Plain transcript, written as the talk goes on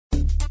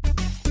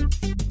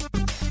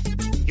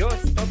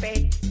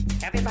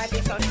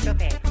Everybody's so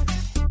stupid.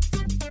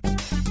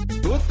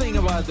 Good thing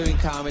about doing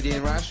comedy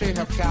in Russia, you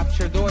have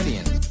captured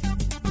audience.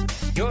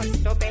 You're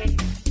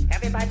stupid.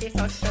 Everybody's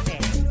so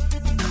stupid.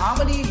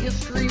 Comedy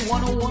History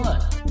 101.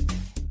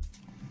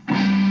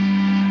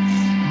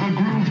 The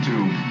Groove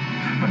Tube.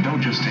 But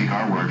don't just take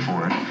our word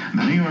for it.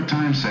 The New York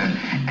Times said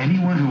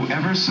anyone who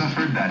ever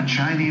suffered that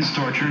Chinese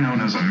torture known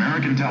as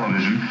American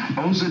television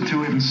owes it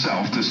to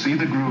himself to see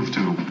the Groove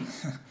Tube.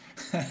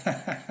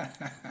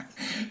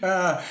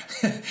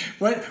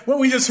 What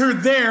we just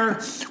heard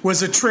there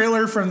was a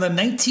trailer from the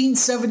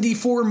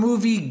 1974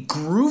 movie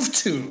Groove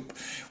Tube,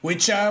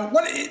 which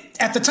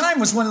at the time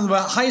was one of the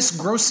highest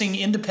grossing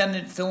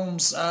independent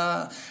films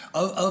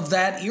of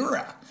that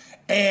era.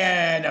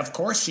 And, of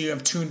course, you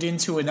have tuned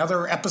into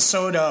another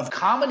episode of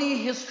Comedy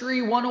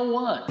History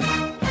 101.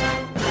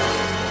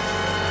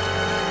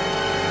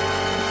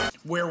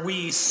 where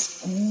we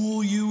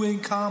school you in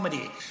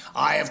comedy.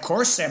 I, of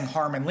course, am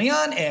Harmon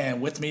Leon,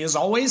 and with me, as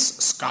always,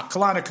 Scott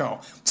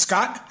Kalanico.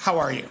 Scott, how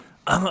are you?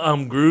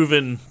 I'm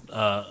grooving,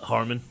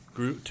 Harmon.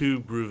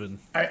 Grooving.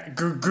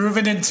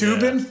 Grooving and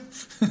tubing?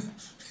 Yeah.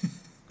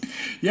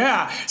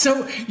 Yeah. So,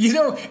 in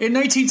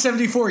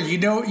 1974, you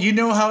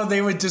know how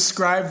they would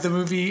describe the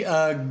movie,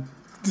 the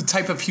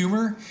type of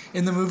humor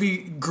in the movie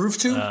Groove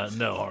Tube?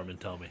 No, Harmon,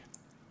 tell me.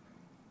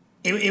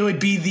 It would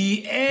be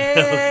the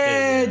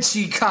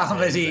edgy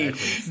comedy. Yeah,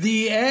 exactly.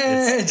 The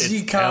edgy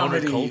it's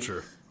comedy.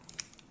 Counterculture.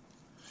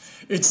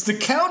 It's the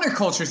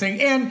counterculture thing.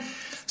 And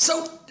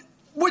so,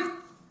 what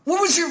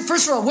was your,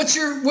 first of all, what's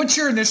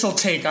your initial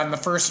take on the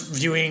first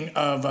viewing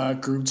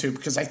of Groove Tube?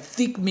 Because I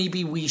think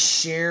maybe we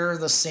share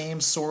the same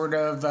sort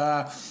of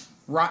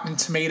Rotten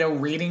Tomato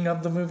rating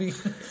of the movie.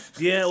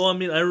 Yeah, well, I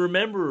mean, I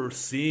remember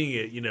seeing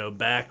it,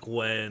 back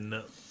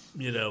when,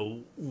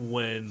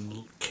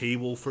 when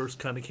cable first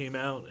kind of came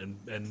out,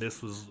 and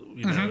this was,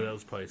 that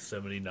was probably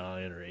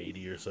 79 or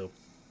 80 or so.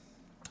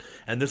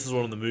 And this is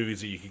one of the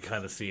movies that you could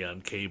kind of see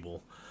on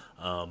cable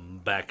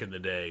back in the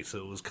day. So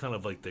it was kind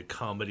of like the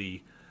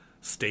comedy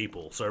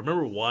staple. So I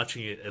remember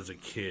watching it as a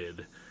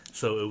kid.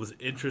 So it was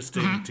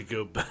interesting to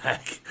go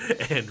back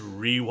and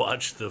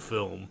rewatch the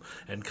film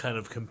and kind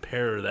of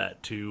compare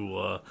that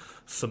to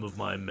some of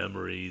my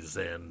memories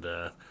and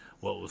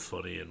what was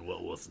funny and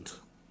what wasn't.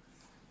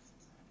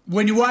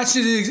 When you watched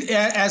it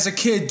as a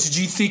kid, did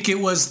you think it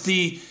was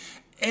the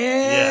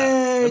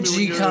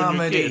edgy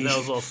comedy? And that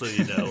was also,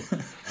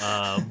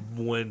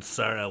 when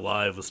Saturday Night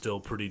Live was still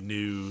pretty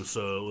new,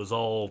 so it was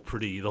all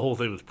the whole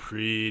thing was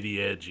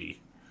pretty edgy,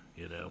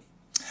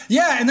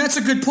 Yeah, and that's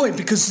a good point,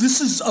 because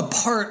this is a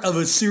part of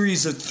a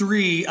series of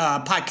 3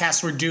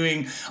 podcasts we're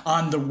doing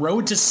on the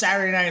road to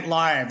Saturday Night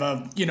Live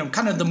of,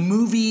 kind of the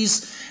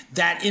movies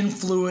that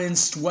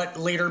influenced what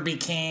later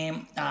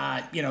became,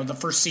 the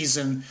first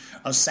season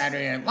of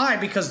Saturday Night Live,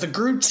 because the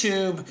Groove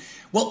Tube,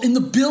 well, in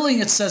the billing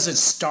it says it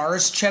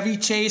stars Chevy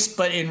Chase,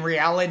 but in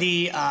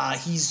reality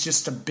he's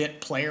just a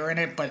bit player in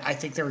it. But I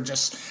think they were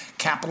just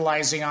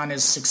capitalizing on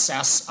his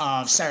success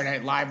of Saturday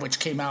Night Live, which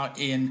came out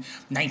in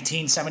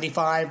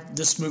 1975.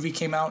 This movie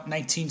came out in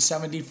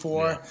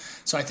 1974. Yeah.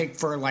 So I think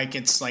for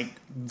it's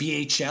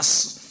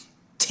VHS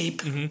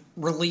tape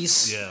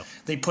release,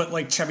 they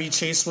put Chevy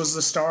Chase was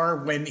the star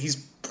when he's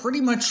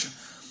pretty much,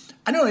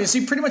 I don't know, is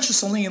he pretty much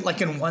just only in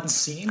one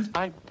scene?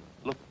 I'm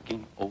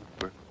looking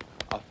over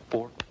a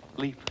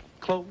 4-leaf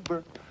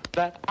clover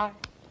that I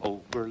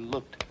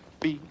overlooked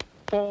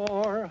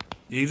before.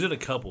 He's in a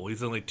couple.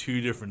 He's in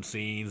 2 different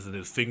scenes, and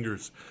his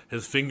fingers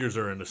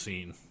are in a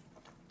scene.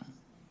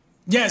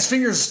 Yeah, his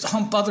fingers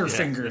hump other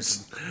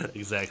fingers.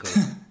 Exactly.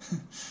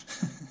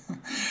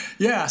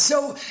 Yeah,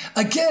 so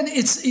again,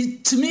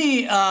 to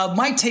me,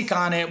 my take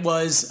on it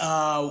was,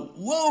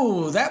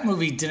 whoa, that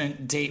movie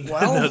didn't date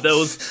well. No, that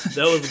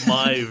was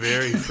my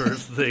very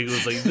first thing.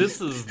 It was this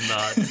is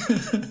not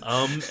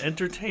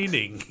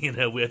entertaining.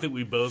 I think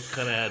we both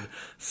kind of had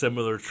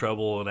similar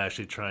trouble in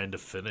actually trying to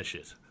finish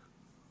it.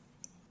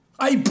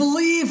 I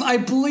believe my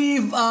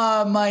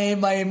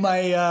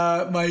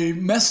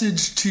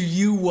message to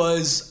you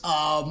was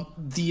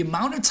the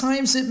amount of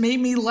times it made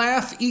me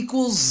laugh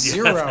equals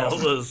 0. Yeah, that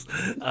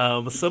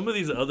was some of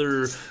these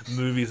other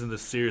movies in the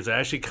series. I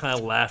actually kind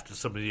of laughed at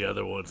some of the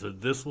other ones.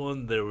 But this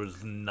one, there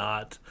was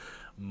not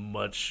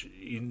much.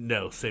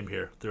 No, same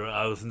here.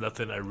 I was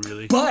nothing. I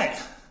really.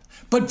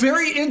 But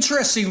very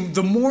interesting,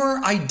 the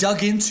more I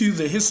dug into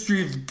the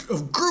history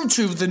of Groove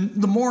Tube,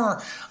 the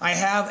more I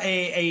have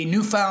a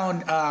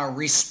newfound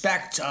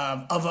respect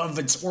of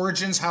its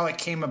origins, how it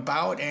came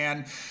about.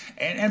 And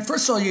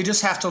first of all, you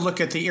just have to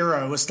look at the era.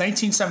 It was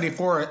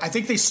 1974. I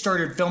think they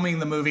started filming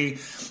the movie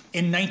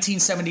in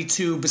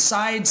 1972.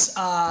 Besides,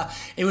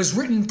 it was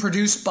written and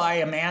produced by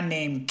a man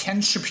named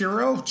Ken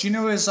Shapiro. Do you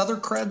know his other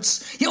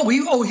creds?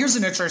 Here's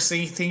an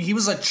interesting thing. He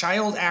was a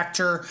child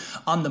actor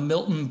on the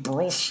Milton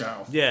Berle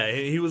Show. Yeah,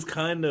 he was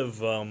kind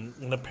of,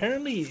 and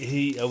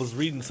apparently I was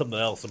reading something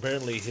else.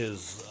 Apparently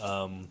his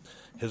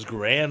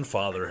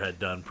grandfather had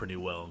done pretty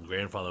well. And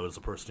grandfather was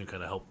the person who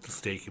kind of helped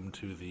stake him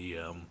to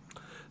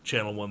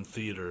Channel One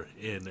Theater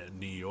in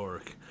New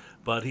York.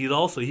 But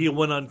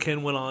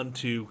Ken went on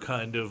to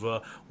kind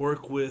of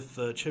work with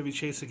Chevy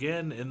Chase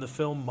again in the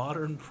film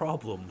Modern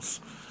Problems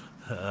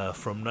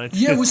from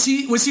 19. Yeah, was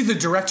he the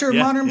director of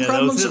Modern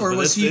Problems, or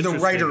was he the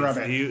writer of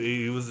it?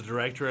 He was the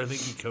director. I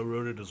think he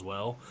co-wrote it as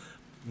well.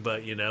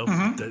 But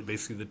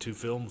basically the two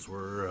films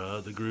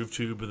were The Groove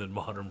Tube and then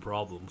Modern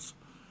Problems.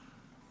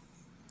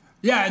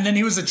 Yeah, and then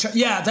he was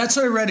that's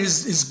what I read.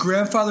 His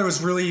grandfather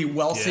was really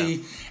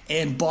wealthy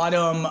and bought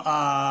him,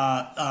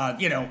 a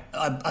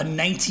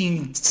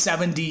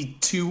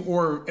 1972,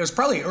 or it was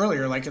probably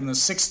earlier, like in the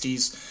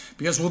 60s,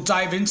 because we'll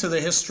dive into the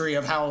history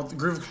of how the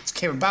Groove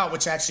came about,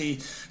 which actually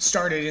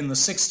started in the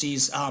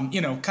 60s,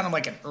 kind of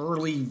like an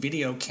early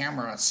video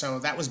camera. So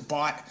that was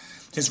bought,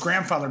 his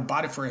grandfather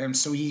bought it for him,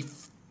 so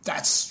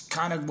that's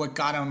kind of what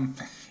got him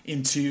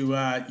into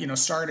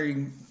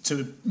starting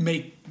to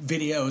make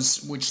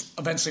videos, which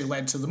eventually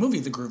led to the movie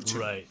The Groove Tube.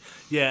 Right.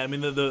 Yeah. I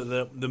mean,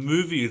 the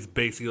movie is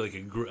basically like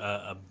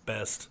a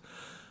best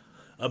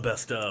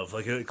of,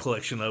 like a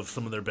collection of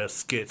some of their best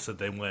skits that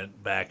they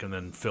went back and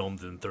then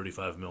filmed in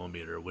 35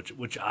 millimeter,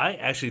 which I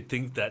actually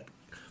think that,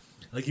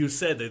 like you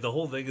said, the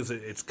whole thing is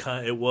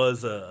it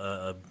was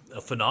a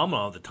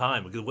phenomenon at the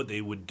time, because what they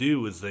would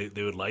do is they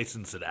would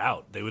license it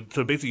out.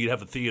 So basically you'd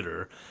have a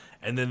theater.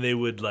 And then they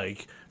would,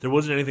 there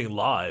wasn't anything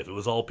live. It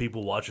was all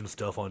people watching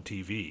stuff on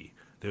TV.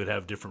 They would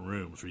have different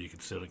rooms where you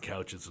could sit on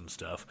couches and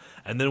stuff.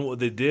 And then what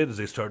they did is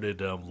they started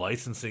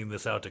licensing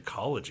this out to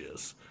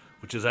colleges,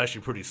 which is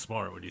actually pretty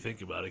smart when you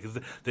think about it, because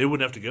they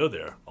wouldn't have to go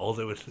there. All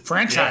they would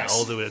franchise.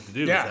 All they would have to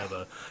do is have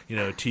a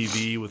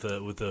TV with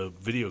a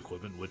video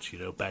equipment, which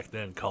back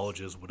then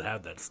colleges would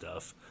have that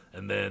stuff.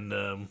 And then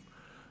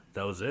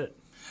that was it.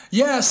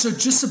 Yeah, so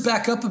just to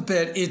back up a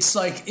bit, it's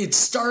called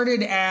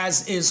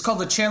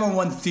the Channel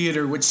One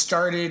Theater, which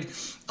started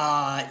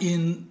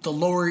in the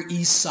Lower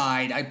East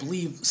Side, I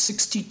believe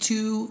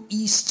 62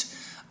 East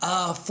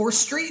 4th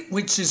Street,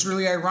 which is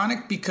really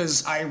ironic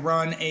because I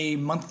run a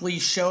monthly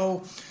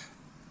show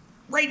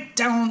right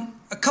down,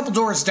 a couple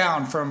doors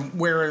down from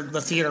where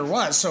the theater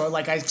was. So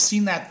I've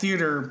seen that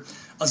theater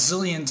a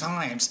zillion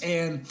times.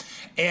 And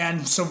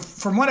so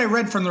from what I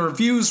read from the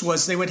reviews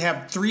was they would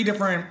have 3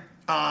 different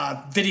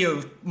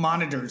video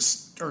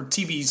monitors or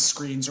TV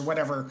screens or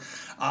whatever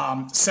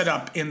set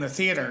up in the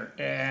theater,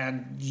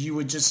 and it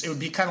would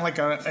be kind of like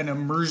an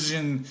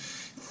immersion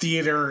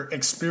theater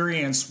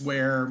experience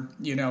where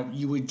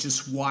you would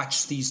just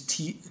watch these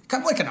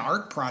kind of like an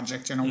art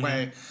project in a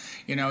way.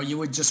 You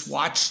would just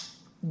watch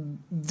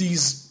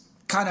these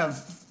kind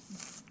of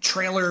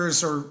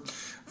trailers or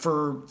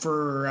for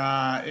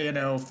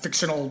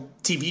fictional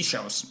TV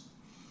shows.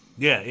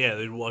 Yeah,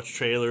 they'd watch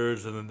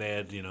trailers, and then they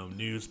had,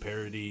 news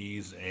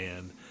parodies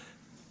and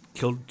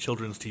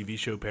children's TV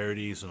show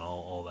parodies and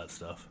all that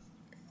stuff.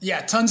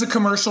 Yeah, tons of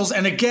commercials.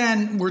 And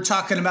again, we're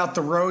talking about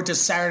the road to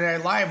Saturday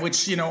Night Live,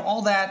 which,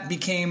 all that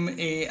became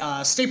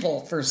a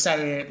staple for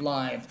Saturday Night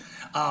Live.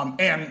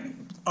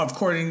 And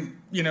according,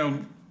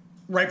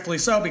 rightfully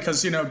so,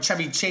 because,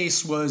 Chevy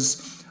Chase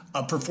was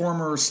a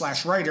performer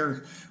 /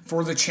 writer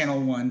for the Channel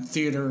One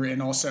Theater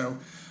and also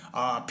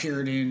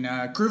appeared in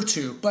Groove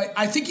Tube. But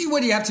I think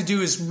what you have to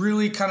do is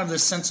really kind of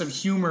this sense of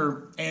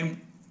humor.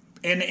 And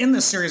in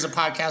this series of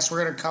podcasts,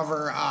 we're going to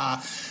cover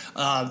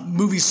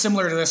movies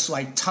similar to this,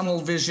 like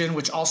Tunnel Vision,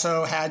 which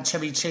also had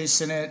Chevy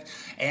Chase in it,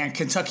 and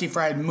Kentucky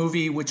Fried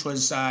Movie, which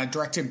was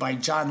directed by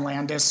John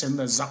Landis, and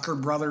the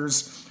Zucker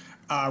brothers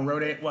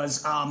wrote it.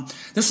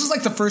 This was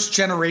like the first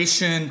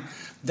generation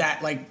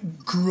that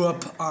grew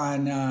up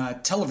on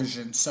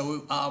television.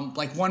 So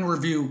one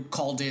review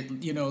called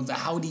it, the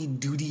Howdy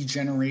Doody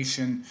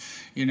generation,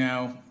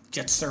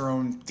 gets their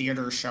own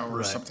theater show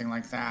or something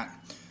like that.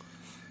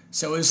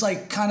 So it was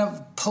kind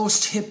of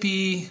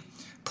post-hippie,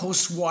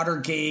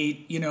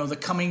 post-Watergate, the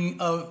coming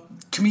of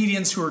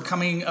comedians who are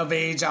coming of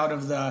age out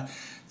of the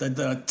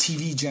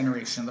TV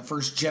generation, the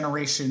first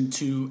generation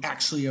to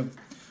actually have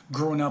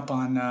grown up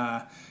on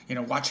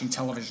watching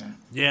television.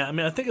 Yeah, I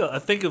mean, I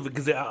think of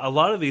because a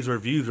lot of these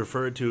reviews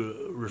refer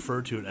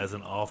to it as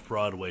an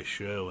off-Broadway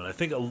show, and I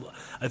think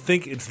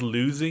it's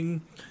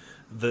losing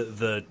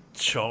the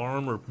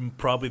charm, or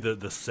probably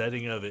the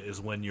setting of it is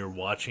when you're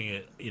watching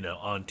it,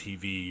 on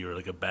TV or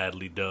like a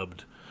badly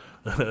dubbed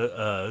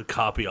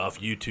copy off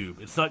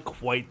YouTube. It's not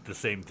quite the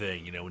same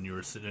thing, when you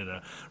were sitting in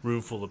a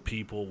room full of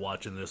people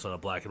watching this on a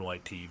black and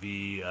white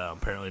TV.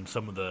 Apparently in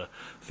some of the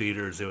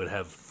theaters they would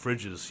have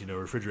fridges,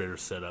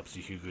 refrigerators set up so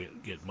you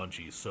could get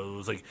munchies. So it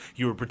was like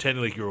you were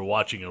pretending like you were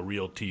watching a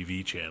real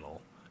TV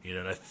channel.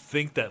 And I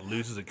think that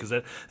loses it, because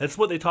that's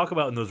what they talk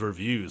about in those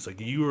reviews. Like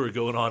you were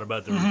going on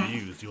about the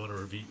reviews. Do you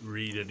want to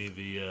read any of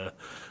the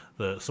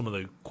some of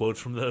the quotes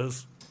from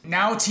those?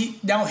 Now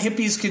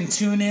hippies can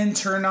tune in,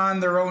 turn on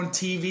their own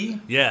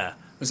TV. Yeah,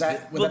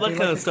 that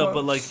kind of stuff.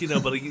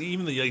 Quote? But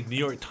even the New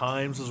York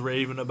Times was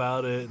raving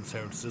about it, and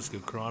San Francisco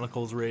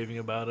Chronicle was raving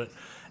about it,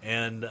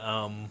 and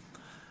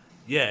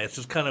it's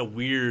just kind of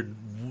weird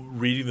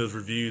reading those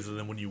reviews, and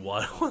then when you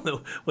watch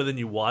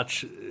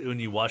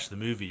the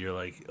movie, you're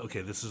like,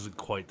 okay, this isn't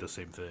quite the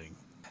same thing.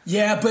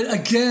 Yeah, but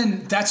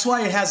again, that's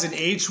why it hasn't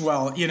aged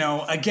well. You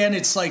know, again,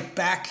 it's like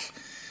back.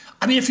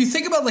 I mean, if you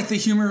think about like the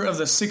humor of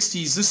the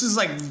 '60s, this is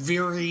like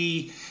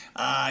very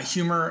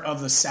humor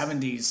of the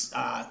 '70s.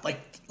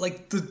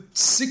 Like the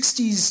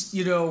 '60s,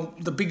 you know,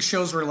 the big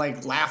shows were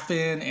like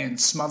Laugh-In and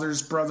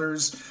Smothers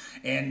Brothers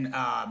and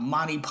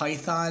Monty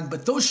Python,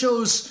 but those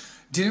shows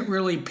didn't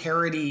really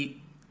parody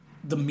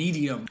the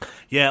medium.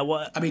 Yeah,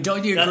 well, I mean,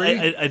 don't you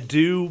agree? I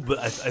do, but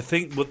I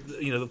think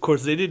of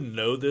course, they didn't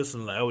know this,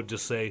 and I would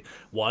just say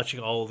watching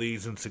all of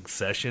these in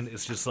succession,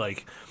 it's just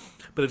like.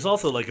 But it's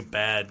also like a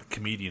bad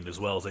comedian as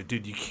well. It's like,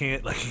 dude, you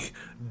can't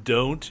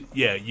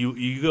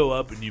you go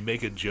up and you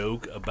make a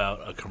joke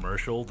about a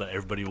commercial that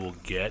everybody will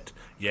get.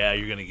 Yeah,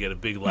 you're gonna get a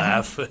big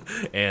laugh,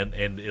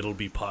 and it'll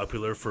be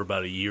popular for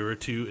about a year or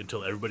two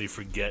until everybody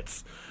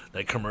forgets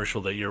that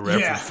commercial that you're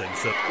referencing.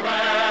 So.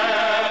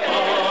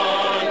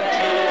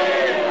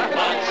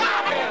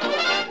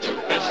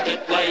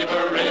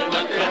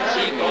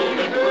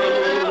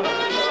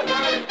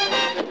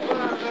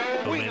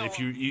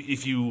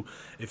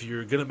 If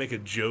you're gonna make a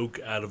joke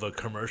out of a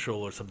commercial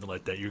or something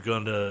like that,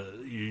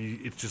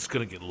 it's just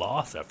gonna get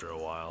lost after a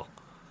while,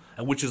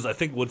 and which is I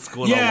think what's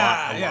going on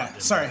a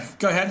lot. Sorry,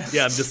 go ahead.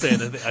 Yeah, I'm just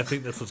saying. I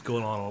think that's what's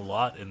going on a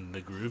lot in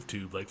the Groove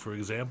Tube. Like for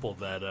example,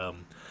 that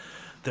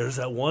there's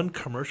that one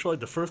commercial,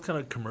 like the first kind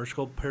of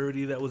commercial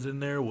parody that was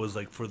in there was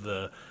like for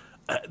the.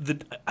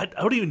 I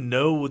don't even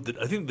know.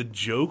 I think the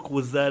joke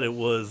was that it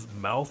was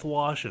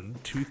mouthwash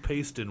and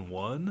toothpaste in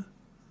one.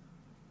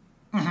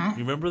 Mm-hmm.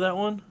 You remember that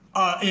one?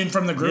 In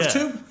from the Groove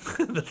Tube?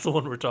 That's the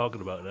one we're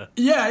talking about now.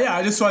 Yeah,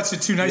 I just watched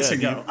it 2 nights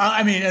ago.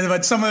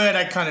 But some of it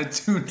I kind of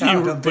tuned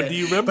out a bit. But do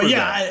you remember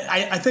that?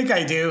 I think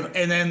I do.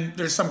 And then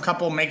there's some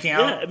couple making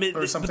out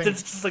or something. But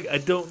it's just like, I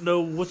don't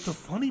know what the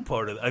funny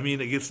part of it. I mean,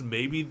 I guess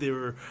maybe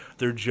their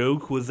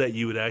joke was that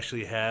you would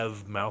actually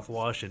have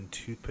mouthwash and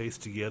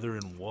toothpaste together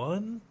in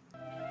one?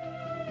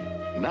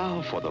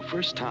 Now, for the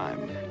first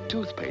time,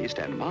 toothpaste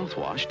and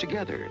mouthwash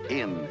together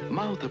in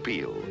Mouth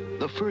Appeal,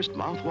 the first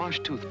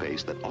mouthwash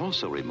toothpaste that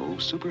also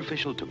removes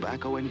superficial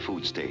tobacco and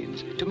food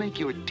stains to make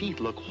your teeth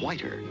look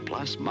whiter,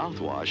 plus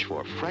mouthwash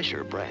for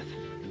fresher breath.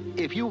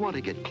 If you want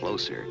to get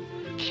closer,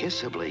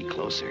 kissably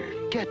closer,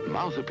 get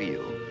Mouth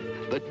Appeal,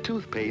 the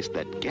toothpaste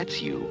that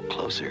gets you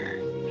closer.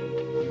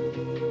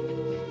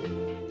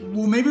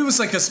 Well, maybe it was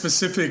like a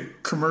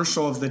specific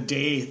commercial of the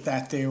day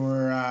that they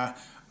were...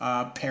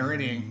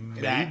 parodying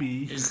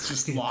maybe that is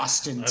just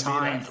lost in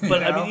time. I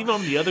mean, even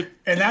on the other,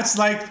 and that's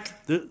like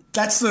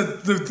that's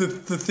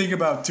the thing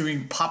about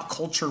doing pop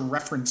culture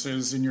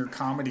references in your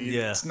comedy.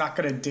 Yeah. It's not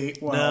going to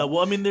date well. No,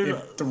 well, I mean,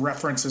 if the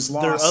reference is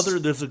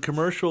lost. There's a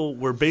commercial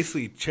where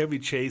basically Chevy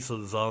Chase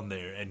is on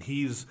there, and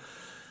he's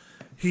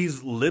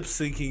lip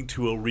syncing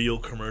to a real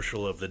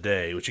commercial of the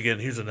day. Which again,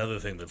 here's another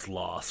thing that's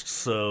lost.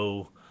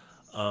 So.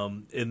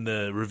 In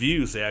the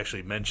reviews, they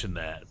actually mentioned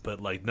that, but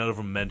like none of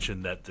them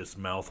mentioned that this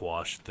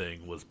mouthwash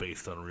thing was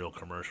based on a real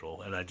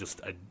commercial, and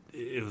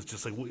it was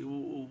just like,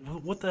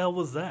 what the hell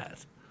was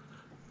that?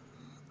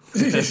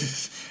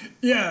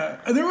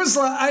 Yeah, there was,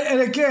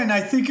 and again, I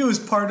think it was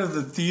part of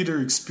the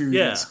theater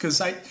experience because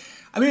I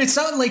mean, it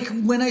sounded like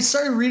when I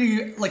started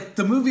reading like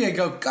the movie, I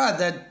go, God,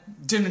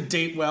 that didn't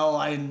date well.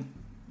 I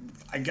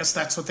guess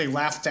that's what they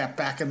laughed at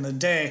back in the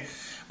day.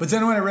 But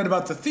then when I read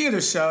about the theater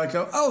show, I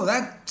go, oh,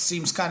 that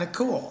seems kind of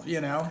cool, you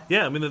know?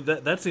 Yeah, I mean,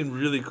 that seemed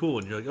really cool.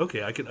 And you're like,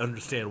 okay, I can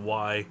understand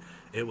why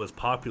it was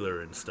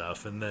popular and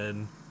stuff. And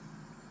then,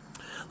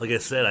 like I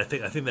said, I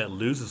think that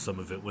loses some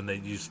of it when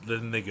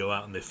then they go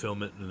out and they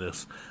film it in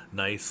this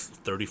nice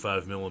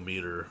 35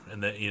 millimeter.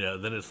 And then,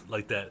 then it's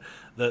like that,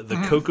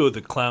 the Coco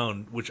the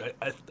Clown, which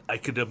I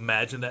could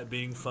imagine that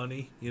being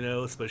funny,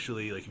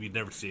 especially like if you'd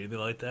never seen anything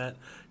like that.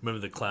 Remember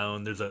the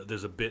clown? There's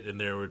a bit in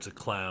there where it's a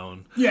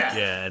clown. Yeah.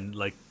 Yeah, and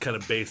like kind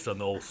of based on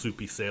the old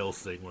Soupy Sales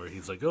thing where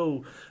he's like,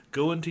 oh,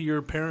 go into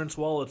your parents'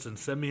 wallets and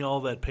send me all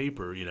that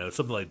paper,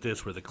 something like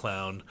this where the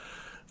clown,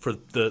 for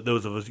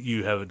those of us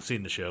you haven't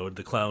seen the show,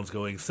 the clown's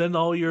going, send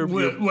all your...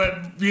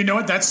 you know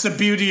what? That's the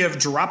beauty of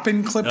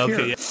drop-in clip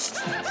here. Yeah.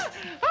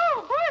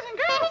 Oh, boys and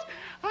girls,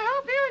 I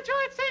hope you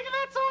enjoyed singing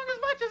that song as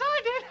much as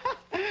I did.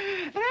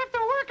 And after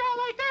a workout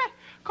like that,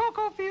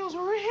 Coco feels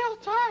real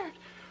tired.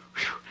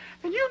 Whew.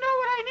 And you know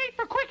what I need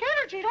for quick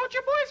energy, don't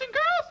you, boys and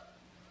girls?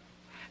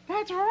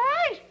 That's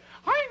right.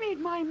 I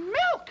need my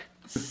milk.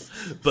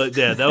 But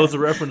yeah, that was a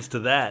reference to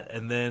that.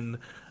 And then,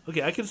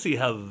 okay, I can see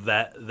how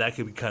that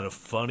could be kind of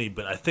funny,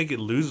 but I think it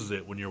loses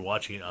it when you're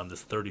watching it on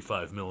this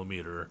 35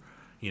 millimeter,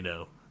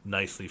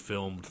 nicely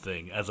filmed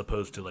thing, as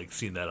opposed to like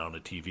seeing that on a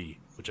TV,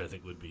 which I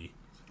think would be.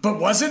 But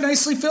was it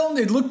nicely filmed?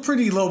 It looked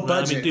pretty low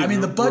budget. I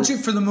mean, the budget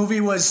for the movie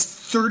was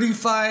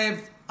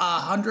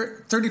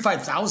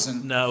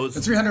 $35,000. No, it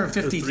was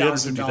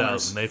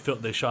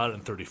 $350,000. They shot it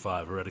in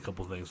 35. I read a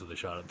couple of things that they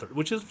shot it in 30,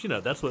 which is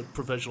that's what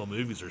professional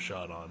movies are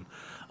shot on.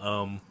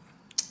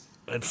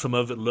 And some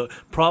of it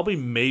probably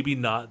maybe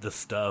not the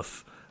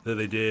stuff that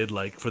they did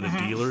like for the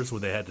dealers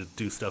when they had to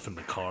do stuff in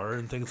the car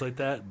and things like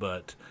that.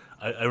 But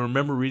I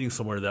remember reading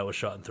somewhere that was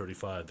shot in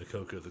 35, the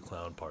Coco the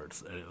Clown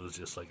parts, and it was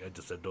just like I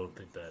don't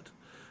think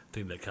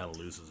thing that kind of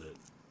loses it.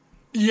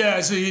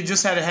 Yeah, so you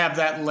just had to have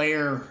that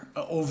layer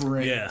over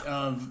it Yeah.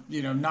 of,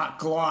 not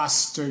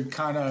gloss to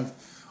kind of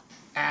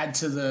add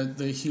to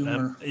the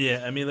humor.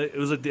 Yeah, I mean, it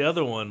was like the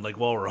other one, like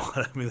while we're on,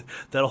 I mean,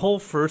 that whole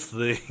first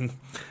thing,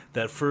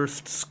 that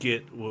first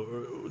skit,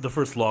 the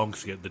first long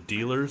skit, the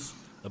dealers,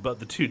 about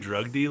the two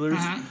drug dealers,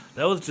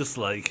 that was just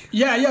like...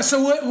 Yeah.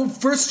 So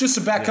first, just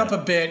to back up a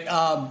bit,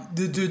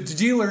 the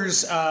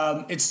dealers,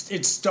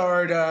 it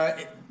starred...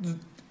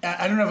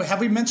 I don't know.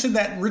 Have we mentioned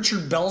that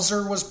Richard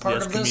Belzer was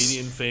part of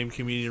this? Famed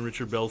comedian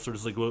Richard Belzer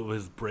is like what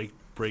was his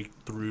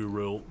breakthrough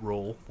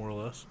role, more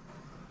or less.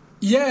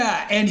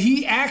 Yeah, and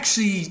he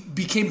actually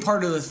became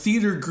part of the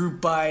theater group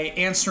by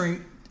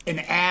answering an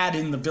ad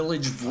in the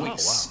Village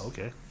Voice. Oh wow!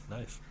 Okay,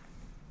 nice.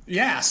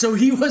 Yeah, so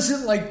he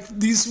wasn't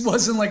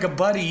like a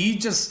buddy. He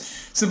just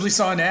simply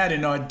saw an ad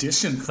and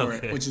auditioned for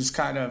it, which is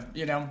kind of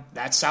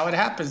that's how it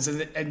happens.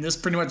 And this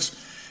pretty much,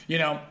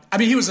 I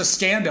mean, he was a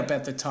stand-up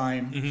at the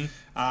time,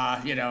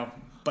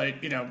 but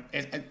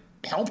it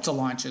helped to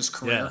launch his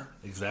career.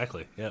 Yeah,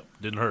 exactly. Yep,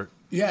 didn't hurt.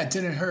 Yeah, it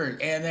didn't hurt.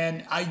 And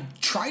then I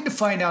tried to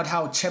find out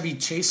how Chevy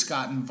Chase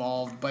got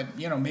involved, but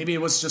maybe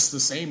it was just the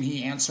same.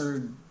 He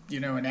answered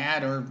an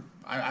ad, or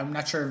I'm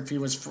not sure if he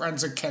was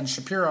friends with Ken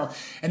Shapiro.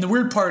 And the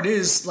weird part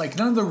is, like,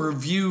 none of the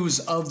reviews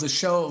of the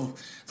show,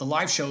 the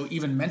live show,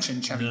 even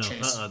mention Chevy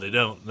Chase. They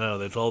don't. No,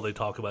 that's all they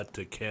talk about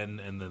to Ken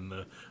and then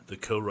the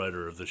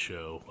co-writer of the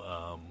show.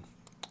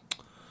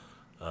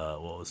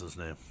 What was his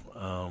name?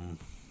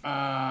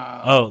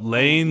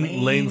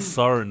 Lane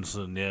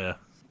Sorensen. Yeah.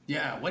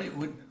 Yeah.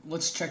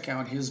 Let's check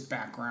out his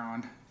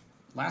background.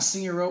 Last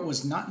thing he wrote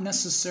was not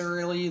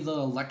necessarily the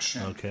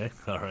election. Okay.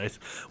 All right.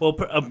 Well,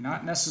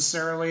 not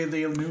necessarily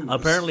the news.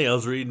 Apparently, I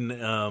was reading. He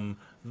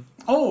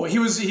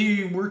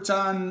worked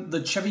on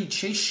the Chevy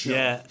Chase show.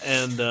 Yeah,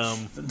 and the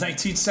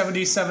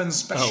 1977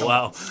 special. Oh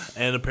wow!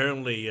 And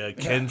apparently,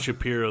 Ken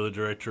Shapiro, the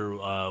director,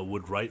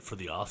 would write for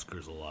the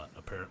Oscars a lot.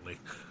 Apparently,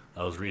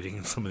 I was reading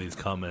in some of these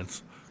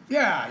comments.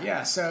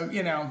 Yeah. So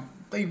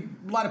a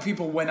lot of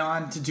people went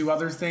on to do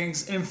other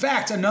things. In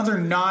fact, another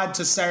nod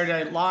to Saturday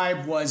Night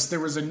Live was there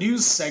was a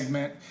news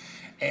segment,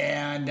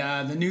 and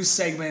the news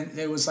segment,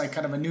 it was like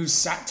kind of a news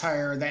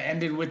satire that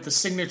ended with the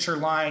signature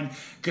line,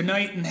 "Good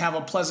night and have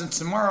a pleasant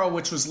tomorrow,"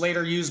 which was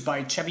later used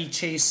by Chevy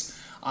Chase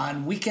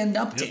on Weekend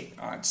Update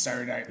on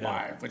Saturday Night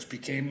Live, which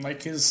became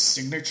like his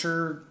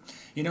signature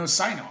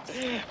sign-off.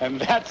 And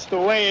that's the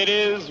way it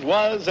is,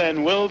 was,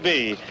 and will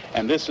be.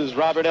 And this is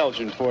Robert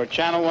Elgin for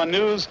Channel One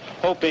News,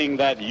 hoping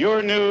that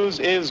your news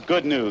is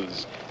good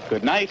news.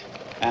 Good night,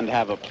 and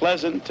have a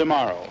pleasant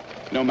tomorrow.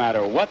 No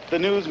matter what the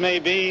news may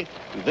be,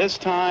 this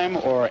time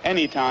or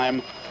any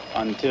time,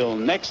 until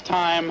next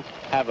time,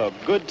 have a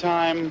good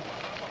time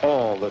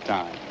all the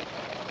time.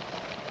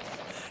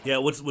 Yeah,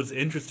 what's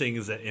interesting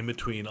is that in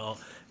between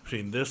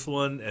this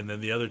one and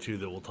then the other two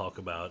that we'll talk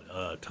about,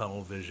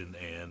 Tunnel Vision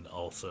and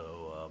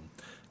also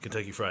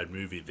Kentucky Fried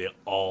Movie, they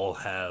all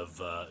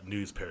have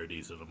news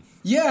parodies in them.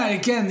 Yeah, and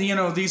again,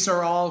 these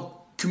are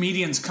all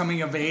comedians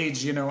coming of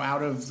age,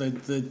 out of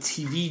the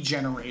TV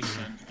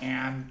generation.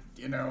 And,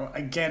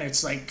 again,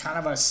 it's like kind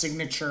of a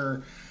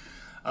signature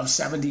of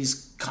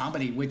 70s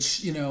comedy,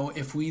 which,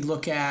 if we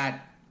look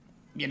at,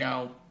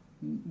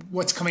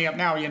 what's coming up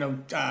now,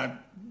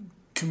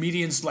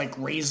 comedians like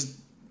raised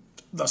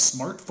the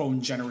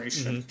smartphone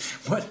generation.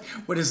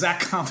 What is that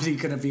comedy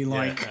going to be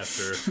like?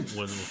 After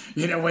when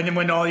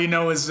when all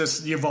is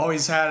just you've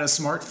always had a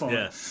smartphone.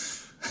 Yeah,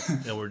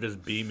 and we're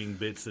just beaming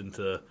bits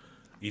into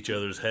each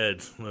other's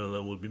heads.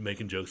 We'll be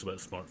making jokes about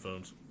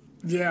smartphones.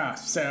 Yeah,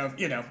 so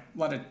a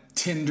lot of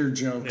Tinder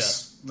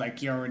jokes,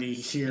 like you already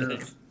hear,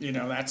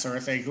 that sort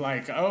of thing.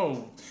 Like,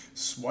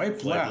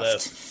 swipe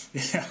left.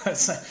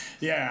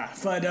 Yeah,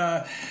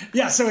 but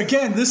so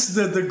again, this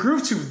the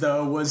Groove Tube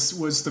though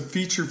was the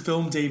feature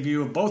film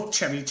debut of both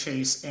Chevy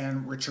Chase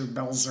and Richard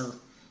Belzer.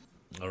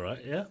 All right,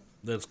 yeah,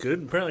 that's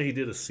good. Apparently, he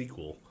did a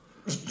sequel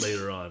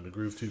later on, the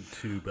Groove Tube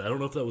 2, but I don't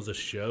know if that was a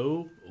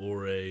show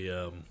or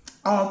a.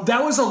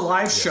 That was a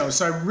live show,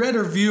 so I read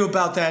a review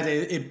about that.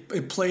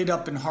 It played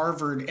up in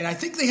Harvard, and I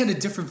think they had a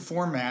different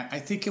format. I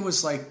think it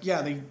was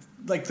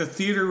the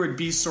theater would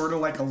be sort of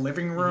like a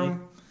living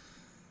room.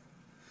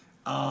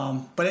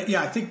 But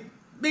I think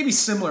maybe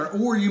similar,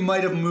 or you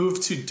might have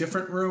moved to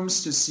different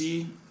rooms to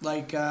see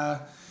the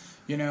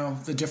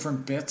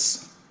different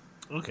bits.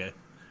 Okay,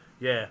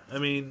 yeah, I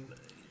mean,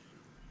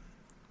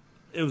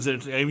 it was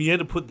interesting. I mean, you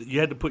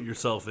had to put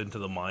yourself into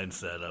the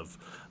mindset of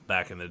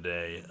back in the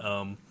day.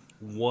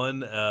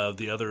 One of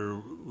the other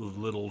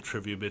little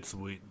trivia bits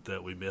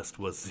that we missed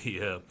was the. Do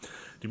you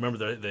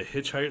remember the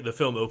hitchhiker? The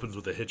film opens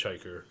with a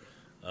hitchhiker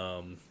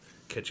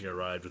catching a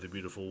ride with a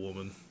beautiful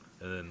woman,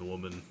 and then the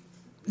woman.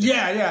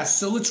 Yeah.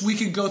 So we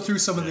can go through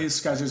some of these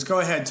guys.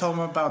 Go ahead, tell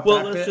them about that.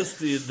 Well, that's just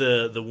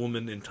the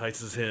woman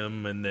entices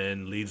him and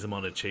then leads him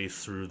on a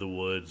chase through the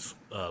woods,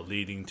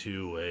 leading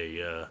to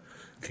a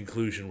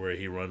conclusion where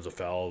he runs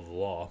afoul of the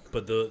law.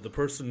 But the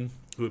person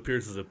who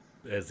appears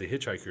as the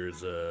hitchhiker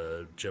is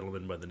a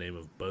gentleman by the name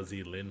of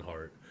Buzzy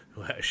Linhart,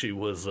 who actually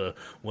was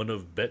one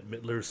of Bette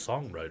Midler's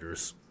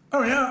songwriters.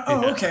 Oh, yeah?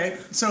 Oh, okay.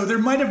 So there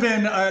might have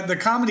been, the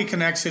comedy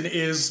connection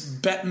is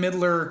Bette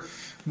Midler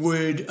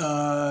would,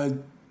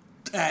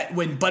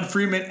 when Bud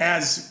Freeman,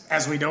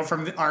 as we know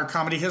from our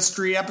comedy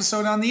history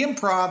episode on the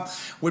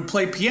Improv, would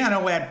play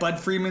piano at Bud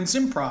Freeman's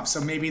Improv. So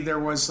maybe there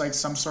was like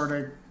some sort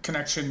of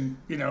connection,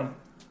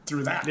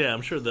 through that. Yeah,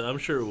 I'm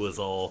sure it was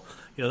all,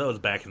 that was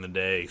back in the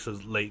day. So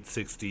late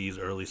 60s,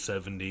 early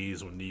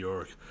 70s when New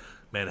York,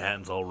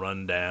 Manhattan's all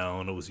run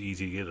down. It was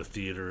easy to get a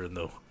theater in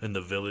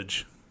the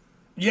Village.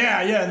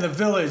 Yeah, in the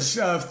Village,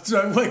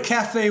 what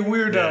Cafe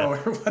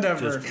Weirdo or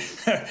whatever.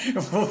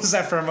 What was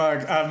that from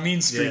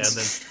Mean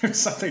Streets or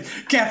something?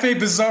 Cafe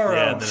Bizarro.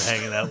 Yeah, and then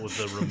hanging out with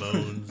the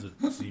Ramones and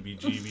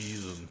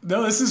CBGBs.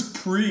 No, this is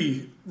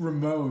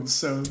pre-Ramones,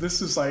 so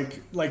this is like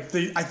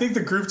I think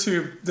the Groove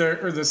Tube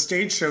the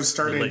stage show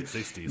started the late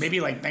 60s. Maybe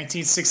like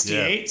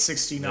 1968,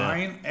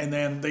 69, and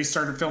then they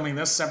started filming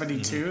this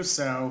 72.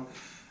 So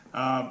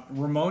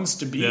Ramones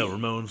to be. Yeah,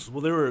 Ramones.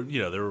 Well, they were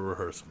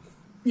rehearsing.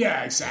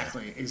 Yeah,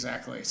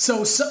 exactly. So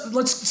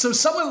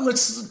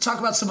let's talk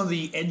about some of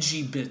the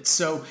edgy bits.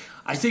 So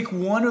I think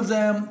one of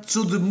them.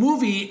 So the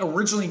movie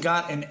originally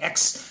got an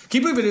X.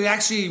 Can you believe it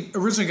actually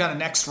originally got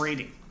an X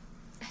rating?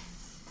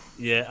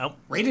 Yeah, I'm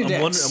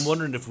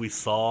wondering if we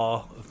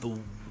saw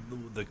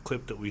the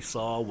clip that we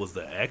saw was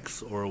the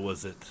X or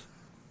was it?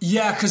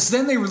 Yeah, because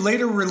then they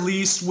later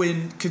released,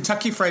 when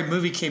Kentucky Fried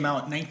Movie came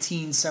out in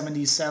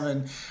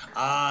 1977,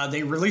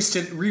 they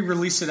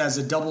re-released it as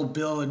a double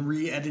bill and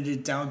re-edited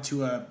it down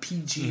to a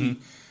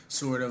PG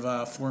sort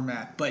of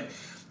format. But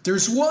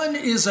there's one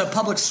is a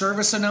public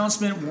service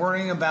announcement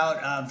warning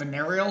about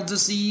venereal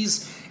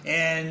disease,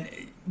 and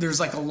there's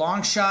like a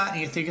long shot,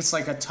 and you think it's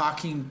like a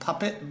talking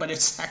puppet, but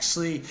it's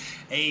actually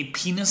a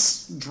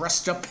penis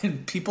dressed up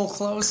in people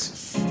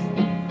clothes.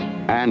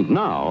 And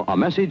now, a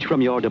message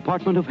from your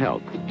Department of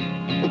Health.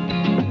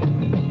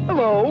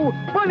 Hello,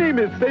 my name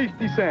is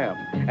Tasty Sam,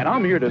 and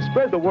I'm here to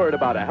spread the word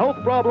about a health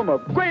problem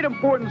of great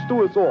importance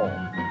to us all.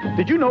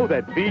 Did you know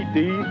that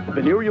VD,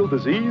 venereal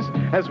disease,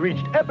 has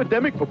reached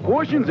epidemic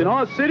proportions in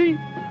our city?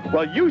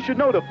 Well, you should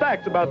know the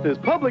facts about this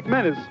public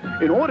menace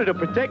in order to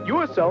protect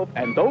yourself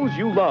and those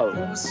you love.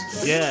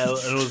 Yeah, and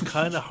it was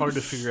kind of hard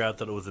to figure out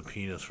that it was a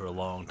penis for a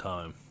long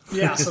time.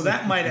 Yeah, so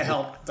that might have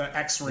helped the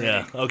X rating.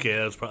 Yeah, okay,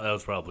 that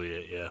was probably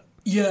it, yeah.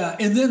 Yeah,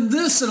 and then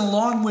this, and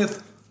along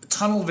with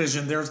Tunnel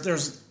Vision,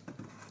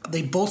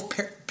 they both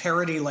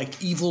parody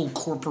like evil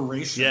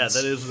corporations. Yeah,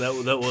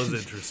 that was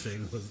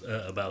interesting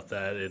about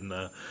that.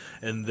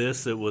 And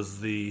this, it was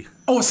the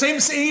same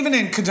even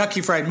in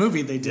Kentucky Fried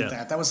Movie they did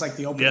that. That was like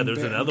the opening. Yeah,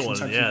 there's another one.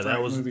 Yeah,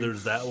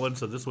 there's that one.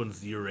 So this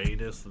one's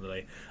Uranus, and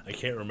then I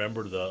can't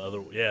remember the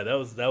other. Yeah,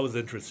 that was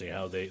interesting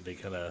how they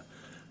kind of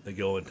they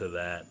go into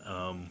that.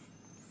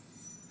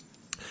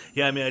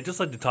 Yeah, I mean, I'd just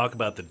like to talk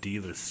about the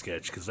dealer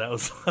sketch because that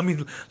was, I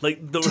mean,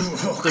 like the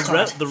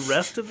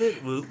rest of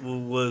it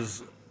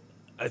was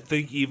I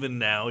think even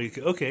now, it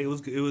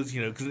was because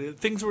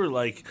things were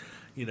like,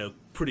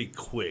 pretty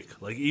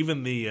quick. Like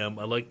even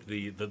I liked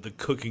the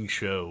cooking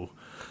show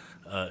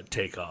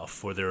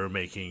takeoff where they were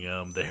making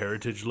the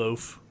Heritage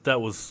Loaf.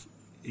 That was,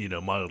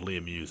 mildly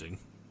amusing.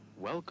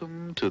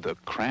 Welcome to the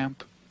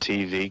Cramp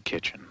TV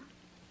Kitchen.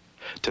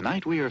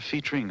 Tonight we are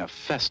featuring a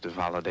festive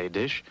holiday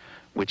dish,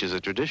 which is a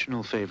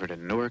traditional favorite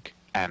in Newark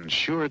and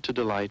sure to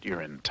delight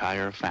your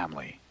entire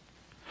family.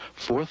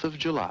 4th of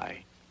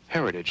July,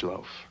 Heritage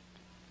Loaf.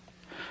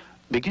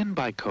 Begin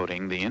by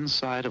coating the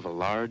inside of a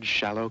large,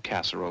 shallow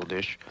casserole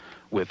dish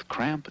with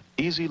Cramp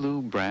Easy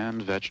Lube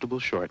brand vegetable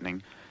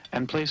shortening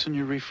and place in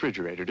your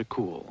refrigerator to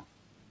cool.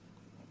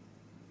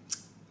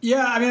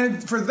 Yeah, I mean,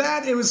 for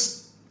that, it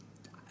was...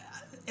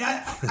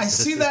 I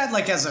see that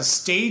like as a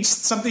stage,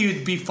 something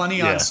would be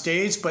funny on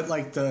stage, but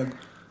like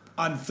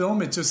on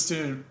film, it just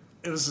didn't...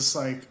 It was just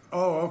like,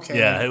 oh, okay.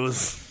 Yeah, it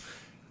was...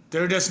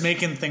 They're just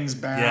making things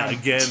bad. Yeah,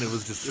 again, it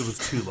was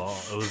too long.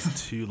 It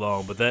was too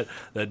long. But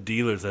that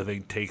Dealers, I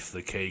think, takes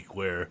the cake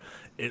where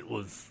it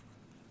was...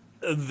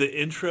 The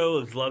intro,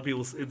 a lot of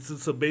people...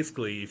 So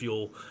basically, if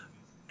you'll...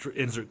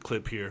 Insert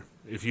clip here.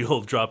 If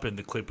you'll drop in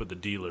the clip of the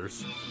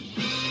Dealers...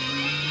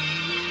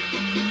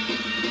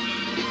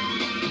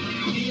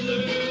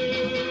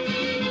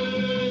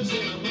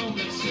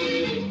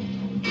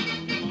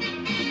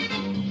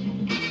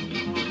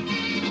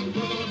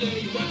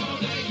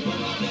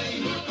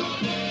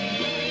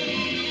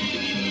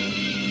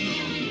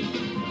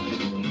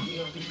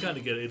 Kind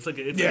of get it. It's like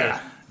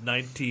a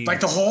 19.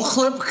 Like the whole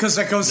clip, because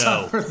that goes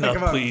on for like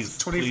about please,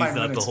 25 please minutes.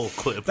 Not the whole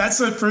clip. That's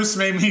what first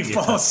made me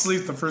fall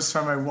asleep the first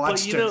time I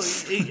watched it.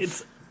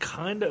 It's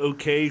kind of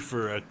okay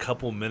for a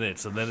couple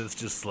minutes, and then it's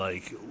just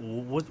like,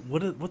 what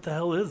the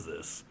hell is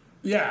this?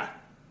 Yeah,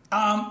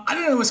 I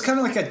don't know. It was kind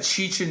of like a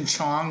Cheech and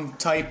Chong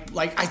type.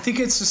 Like I think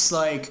it's just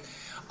like.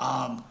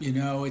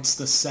 It's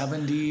the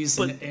 70s,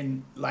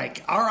 and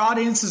like our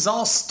audience is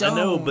all stoned,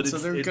 I know, but so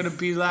they're going to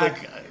be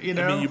like, I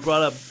mean, you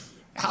brought up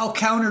how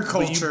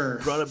counterculture.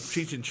 You brought up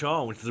Cheech and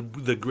Chong, which is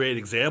the great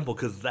example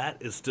because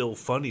that is still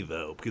funny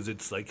though, because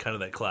it's like kind of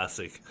that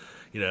classic,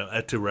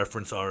 to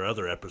reference our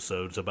other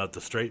episodes about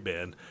the straight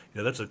band.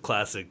 That's a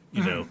classic,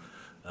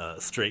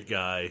 straight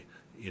guy,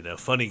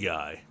 funny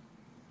guy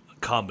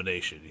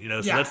combination.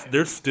 So Yeah.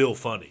 they're still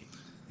funny.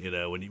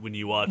 When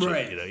you watch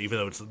Right. it, even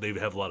though they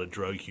have a lot of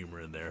drug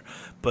humor in there.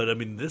 But I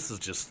mean, this is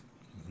just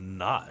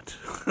not.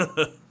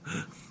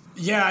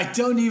 Yeah, I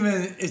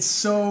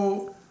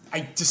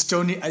just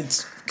don't.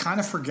 It's kind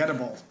of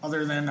forgettable.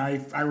 Other than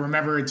I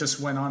remember it just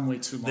went on way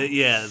too long.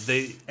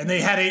 And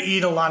they had to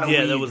eat a lot of weed.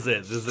 Yeah, that was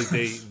it. It was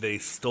like they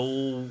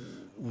stole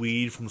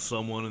weed from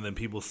someone, and then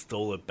people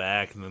stole it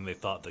back, and then they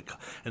thought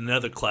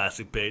another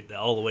classic bait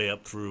all the way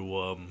up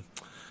through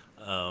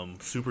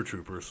Super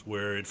Troopers,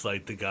 where it's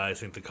like the guys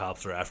think the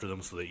cops are after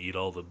them, so they eat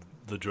all the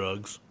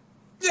drugs.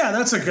 Yeah,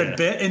 that's a good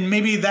bit, and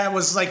maybe that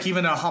was like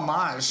even a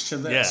homage to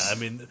this. Yeah, I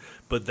mean,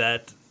 but then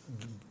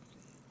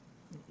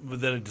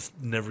it just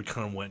never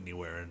kind of went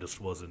anywhere, and just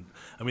wasn't.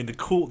 I mean, they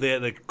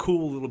had a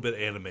cool little bit of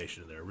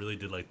animation in there. I really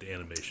did like the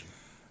animation.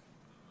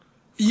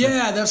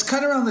 Yeah, that was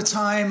kind of around the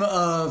time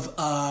of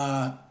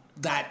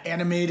that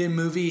animated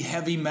movie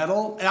Heavy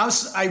Metal. And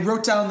I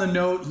wrote down the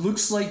note,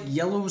 looks like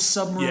Yellow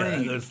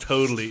Submarine. Yeah, it was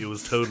totally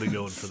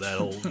going for that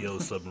whole Yellow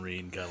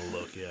Submarine kind of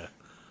look, yeah.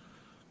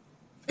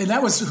 And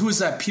who was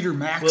that, Peter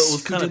Max? Well, it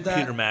was kind of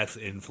Peter Max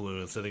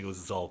influence. I think it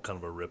was all kind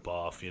of a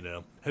rip-off,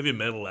 Heavy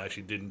Metal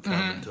actually didn't come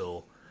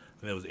until,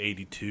 I think that was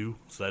 82.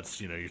 So that's,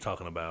 you're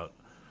talking about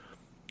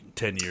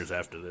 10 years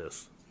after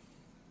this.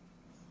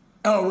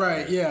 Oh,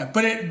 right, yeah.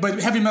 But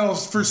Heavy Metal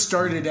first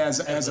started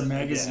as a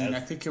magazine. I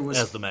think it was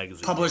as the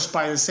magazine, published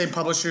by the same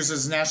publishers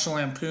as National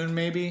Lampoon,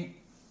 maybe?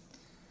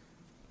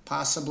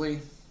 Possibly.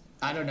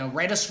 I don't know.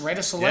 Write us a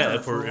letter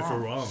if we're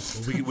wrong.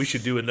 We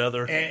should do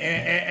another.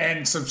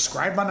 and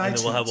subscribe on iTunes. And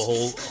then we'll have a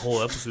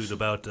whole episode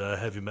about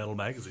Heavy Metal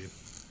magazine.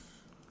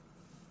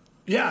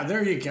 Yeah,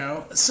 there you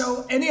go.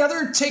 So, any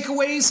other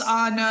takeaways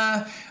on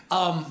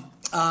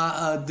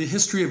the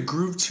history of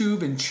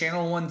GrooveTube and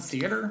Channel 1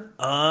 theater?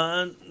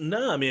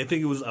 No. I mean, I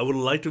think I would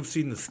have liked to have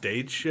seen the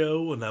stage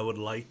show, and I would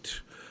like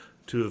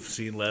to have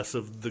seen less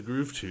of the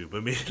GrooveTube. I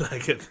mean,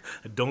 I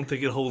don't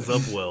think it holds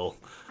up well,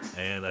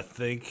 and I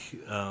think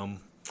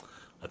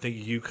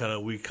we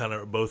kind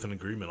of are both in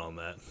agreement on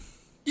that.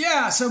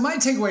 Yeah, so my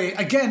takeaway,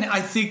 again, I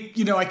think,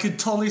 I could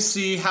totally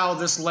see how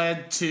this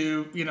led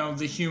to,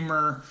 the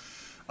humor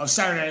of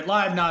Saturday Night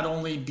Live, not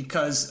only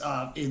because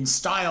in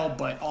style,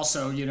 but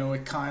also,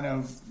 it kind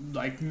of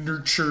like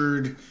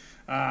nurtured,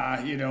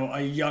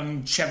 a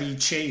young Chevy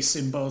Chase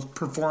in both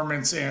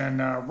performance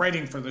and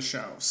writing for the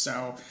show.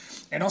 So,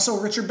 and also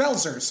Richard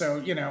Belzer.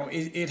 So,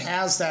 it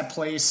has that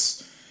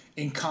place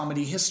in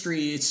comedy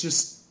history. It's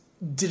just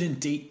didn't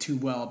date too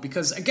well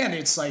because, again,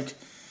 it's like,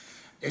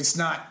 it's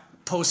not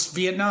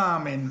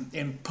post-Vietnam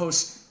and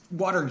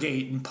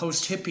post-Watergate and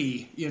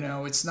post-hippie,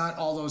 it's not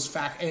all those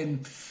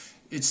and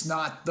it's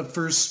not the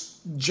first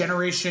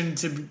generation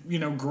to,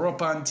 grow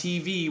up on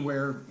TV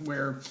where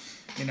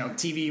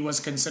TV was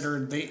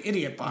considered the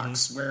idiot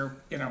box, where,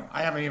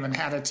 I haven't even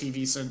had a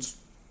TV since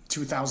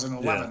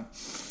 2011. Yeah.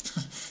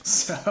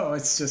 So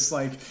it's just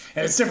like,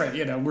 and it's different,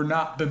 we're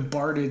not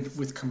bombarded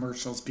with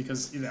commercials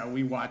because,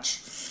 we watch,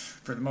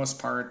 for the most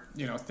part,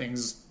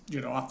 things,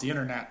 off the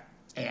internet.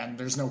 And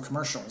there's no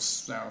commercials,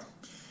 so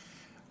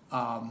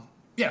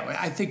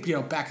I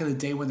think back in the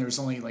day when there was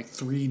only like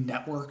 3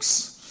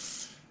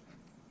 networks,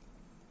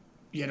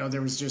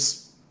 there was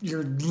just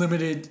you're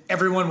limited.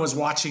 Everyone was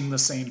watching the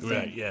same thing,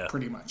 right? Yeah,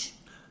 pretty much.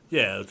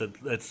 Yeah,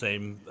 that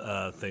same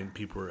thing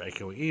people were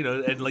echoing.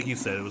 And like you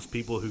said, it was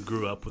people who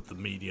grew up with the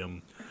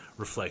medium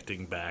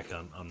reflecting back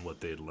on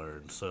what they'd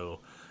learned. So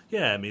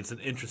yeah, I mean it's an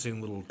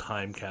interesting little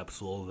time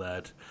capsule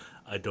that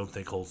I don't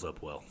think holds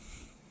up well.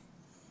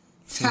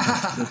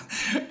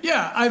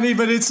 Yeah, I mean,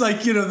 but it's like,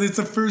 it's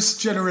the first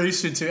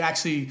generation to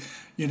actually,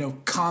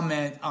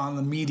 comment on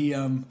the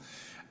medium.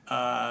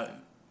 I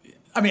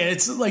mean,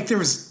 it's like there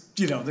was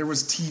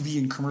TV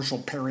and commercial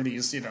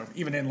parodies,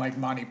 even in like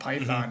Monty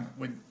Python,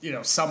 with,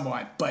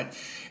 somewhat, but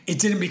it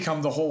didn't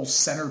become the whole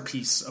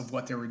centerpiece of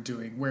what they were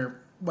doing, where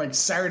like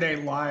Saturday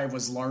Night Live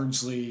was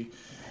largely,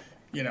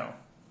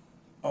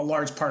 a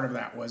large part of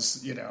that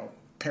was,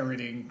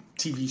 parodying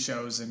TV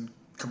shows and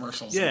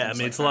commercials. Yeah, I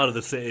mean, it's a lot of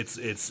the same.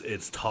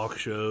 It's talk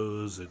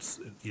shows. It's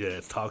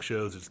talk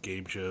shows. It's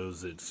game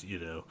shows. It's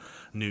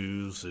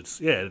news. There's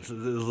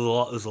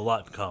a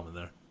lot in common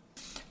there.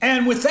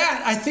 And with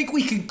that, I think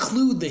we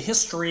conclude the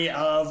history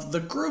of the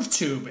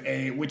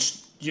GrooveTube. Which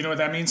you know what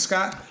that means,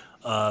 Scott?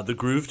 The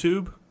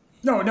GrooveTube?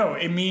 No.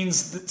 It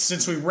means that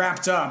since we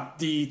wrapped up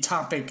the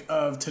topic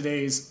of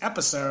today's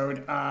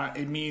episode,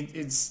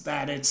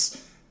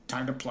 it's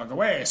time to plug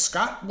away.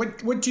 Scott,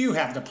 what do you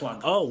have to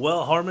plug? Oh,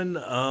 well, Harmon,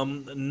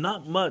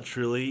 not much,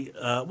 really.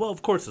 Well,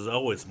 of course, there's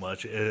always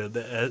much, and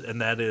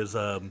that is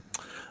the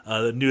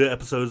new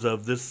episodes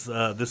of This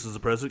is the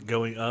Present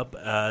going up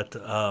at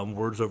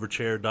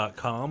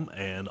wordsoverchair.com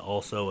and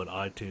also at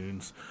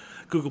iTunes,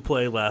 Google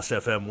Play,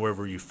 Last.fm,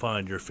 wherever you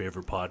find your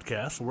favorite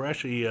podcasts. We're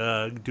actually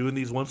doing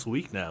these once a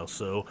week now,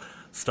 so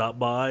stop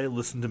by,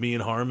 listen to me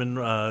and Harmon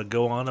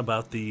go on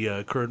about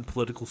the current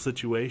political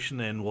situation,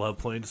 and we'll have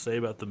plenty to say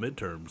about the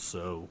midterms,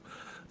 so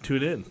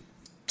tune in.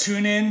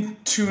 Tune in,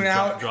 tune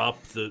out. Drop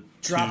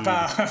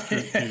out.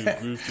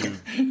 Groove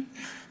Tube.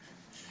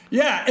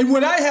 Yeah, and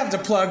what I have to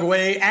plug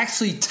away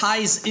actually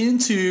ties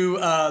into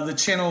the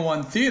Channel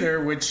 1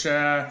 Theater, which,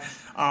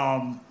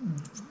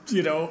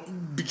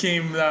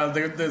 became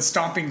the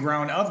stomping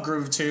ground of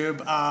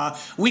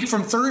GrooveTube. Week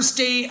from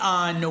Thursday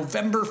on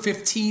November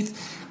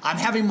 15th, I'm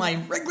having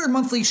my regular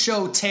monthly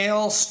show,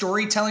 Tale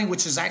Storytelling,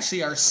 which is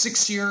actually our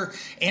 6-year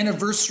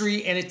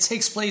anniversary, and it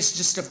takes place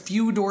just a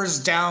few doors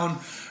down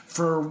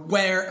for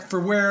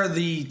where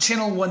the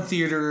Channel 1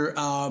 Theater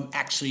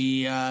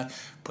actually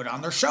put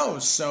on their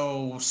shows.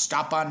 So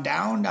stop on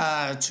down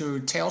to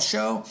Tale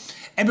Show.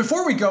 And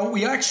before we go,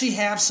 we actually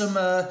have some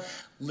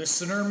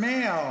listener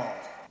mail.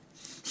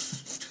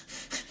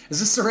 Is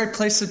this the right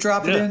place to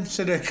drop it in?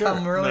 Should it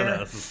come earlier? No,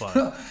 this is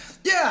fine.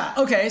 Yeah,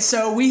 okay.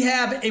 So we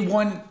have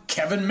one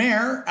Kevin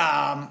Mayer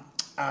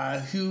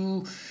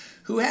who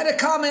had a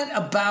comment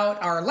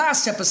about our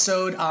last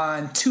episode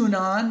on Tune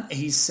On.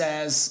 He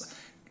says,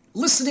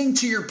 listening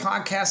to your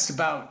podcast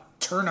about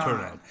Turn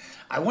On.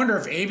 I wonder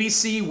if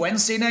ABC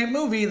Wednesday night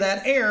movie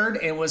that aired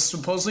and was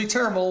supposedly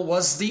terrible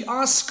was The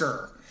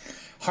Oscar.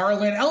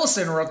 Harlan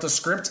Ellison wrote the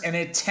script and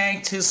it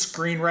tanked his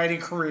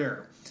screenwriting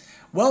career.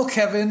 Well,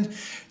 Kevin,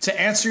 to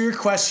answer your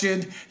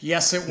question,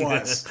 yes, it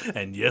was.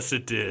 And yes,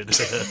 it did.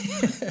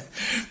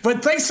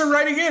 But thanks for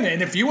writing in.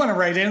 And if you want to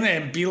write in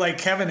and be like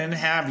Kevin and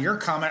have your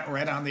comment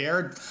read on the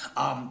air,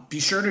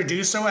 be sure to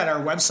do so at our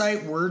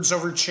website,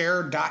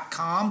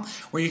 wordsoverchair.com,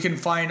 where you can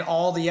find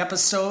all the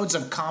episodes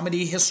of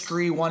Comedy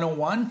History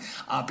 101.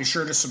 Be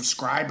sure to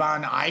subscribe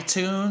on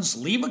iTunes.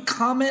 Leave a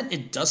comment.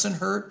 It doesn't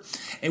hurt.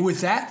 And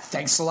with that,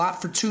 thanks a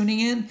lot for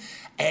tuning in.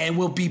 And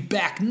we'll be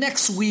back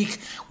next week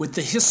with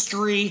the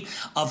history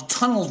of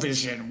tunnel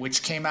vision,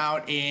 which came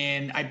out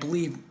in, I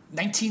believe,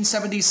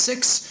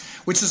 1976,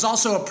 which is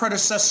also a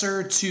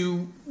predecessor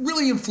to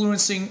really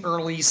influencing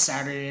early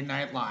Saturday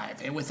Night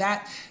Live. And with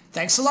that,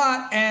 thanks a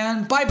lot,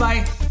 and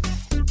bye-bye.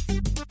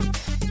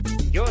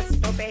 You're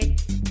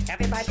stupid.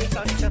 Everybody's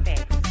so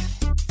stupid.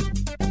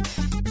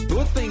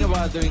 Good thing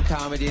about doing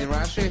comedy in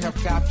Russia, you have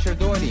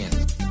captured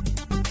audience.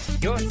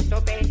 You're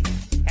stupid.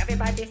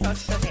 Everybody's so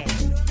stupid.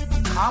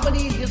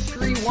 Comedy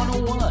History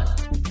 101.